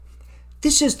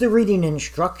This is the Reading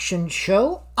Instruction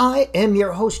Show. I am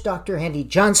your host, Dr. Andy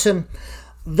Johnson.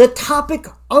 The topic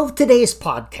of today's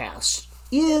podcast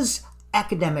is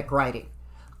academic writing.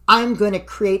 I'm going to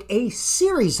create a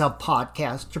series of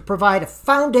podcasts to provide a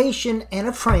foundation and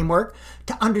a framework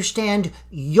to understand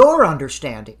your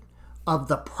understanding of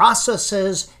the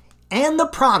processes and the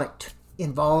product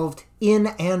involved in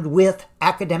and with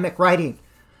academic writing.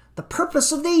 The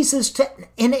purpose of these is to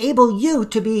enable you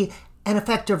to be an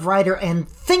effective writer and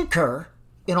thinker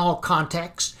in all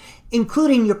contexts,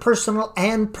 including your personal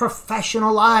and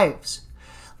professional lives.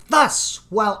 Thus,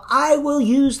 while I will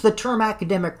use the term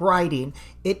academic writing,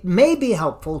 it may be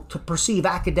helpful to perceive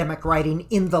academic writing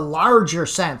in the larger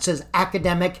sense as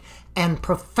academic and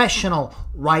professional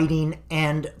writing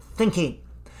and thinking.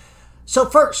 So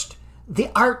first,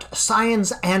 the art,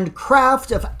 science, and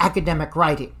craft of academic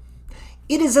writing.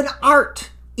 It is an art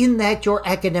in that your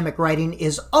academic writing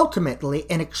is ultimately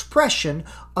an expression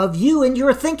of you and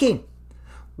your thinking.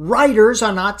 Writers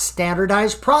are not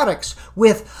standardized products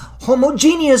with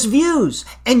homogeneous views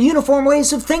and uniform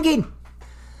ways of thinking.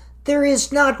 There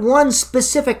is not one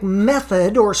specific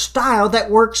method or style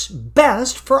that works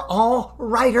best for all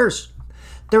writers.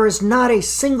 There is not a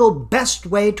single best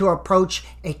way to approach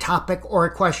a topic or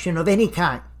a question of any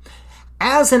kind.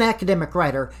 As an academic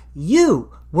writer,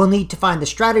 you will need to find the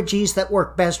strategies that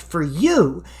work best for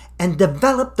you and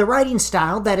develop the writing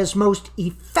style that is most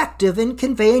effective in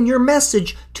conveying your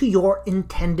message to your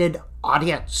intended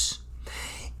audience.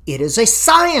 It is a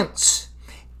science,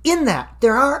 in that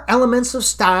there are elements of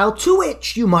style to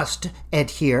which you must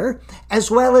adhere, as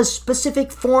well as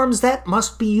specific forms that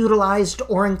must be utilized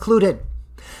or included.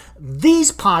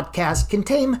 These podcasts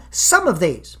contain some of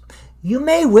these. You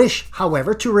may wish,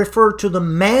 however, to refer to the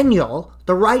manual,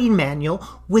 the writing manual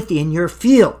within your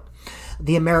field.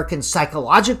 The American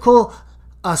Psychological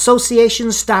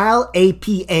Association style,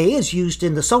 APA, is used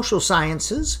in the social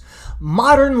sciences.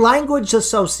 Modern Language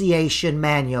Association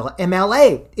manual,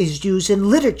 MLA, is used in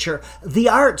literature, the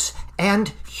arts,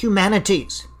 and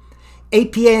humanities.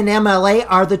 APA and MLA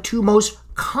are the two most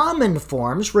common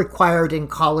forms required in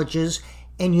colleges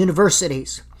and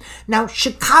universities. Now,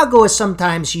 Chicago is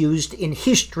sometimes used in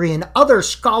history and other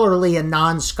scholarly and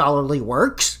non-scholarly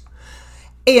works.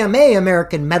 AMA,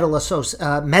 American Medical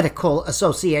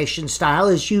Association style,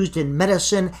 is used in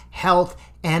medicine, health,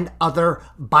 and other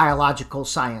biological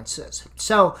sciences.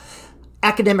 So,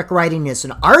 academic writing is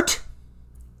an art,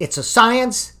 it's a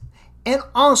science, and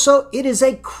also it is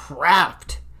a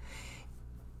craft.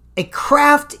 A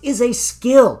craft is a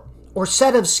skill or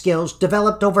set of skills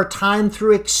developed over time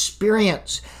through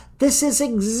experience. This is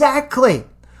exactly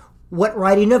what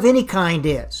writing of any kind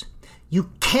is. You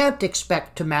can't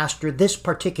expect to master this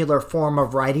particular form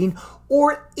of writing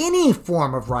or any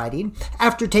form of writing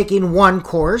after taking one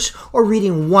course or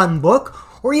reading one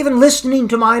book or even listening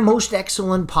to my most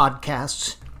excellent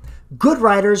podcasts. Good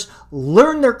writers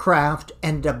learn their craft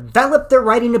and develop their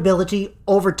writing ability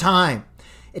over time.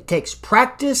 It takes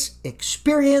practice,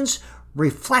 experience,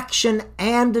 reflection,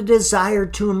 and a desire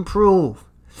to improve.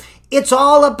 It's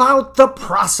all about the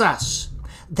process.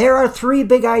 There are three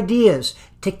big ideas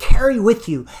to carry with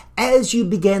you as you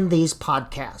begin these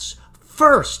podcasts.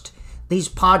 First, these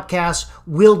podcasts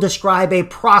will describe a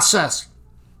process.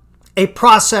 A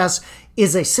process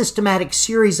is a systematic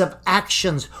series of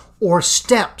actions or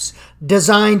steps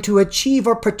designed to achieve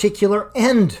a particular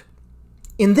end.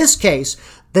 In this case,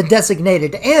 the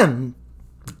designated end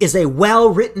is a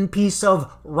well-written piece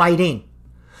of writing.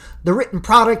 The written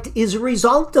product is a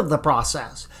result of the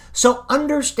process. So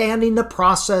understanding the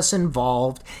process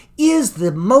involved is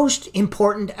the most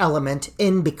important element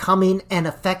in becoming an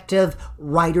effective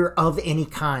writer of any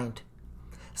kind.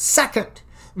 Second,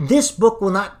 this book will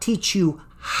not teach you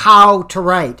how to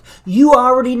write. You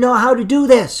already know how to do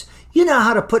this. You know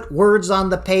how to put words on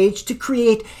the page to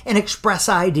create and express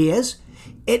ideas.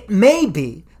 It may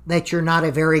be that you're not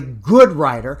a very good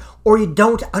writer or you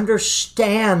don't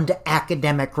understand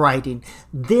academic writing.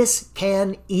 This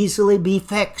can easily be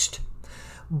fixed.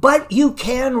 But you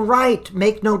can write,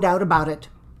 make no doubt about it.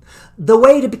 The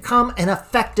way to become an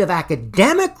effective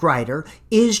academic writer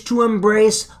is to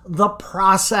embrace the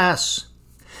process.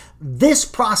 This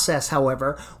process,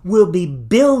 however, will be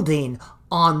building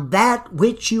on that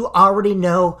which you already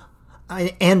know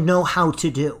and know how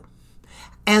to do.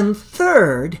 And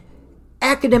third,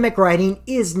 academic writing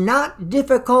is not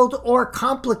difficult or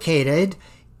complicated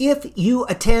if you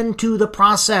attend to the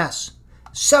process.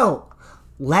 So,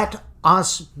 let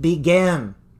us begin.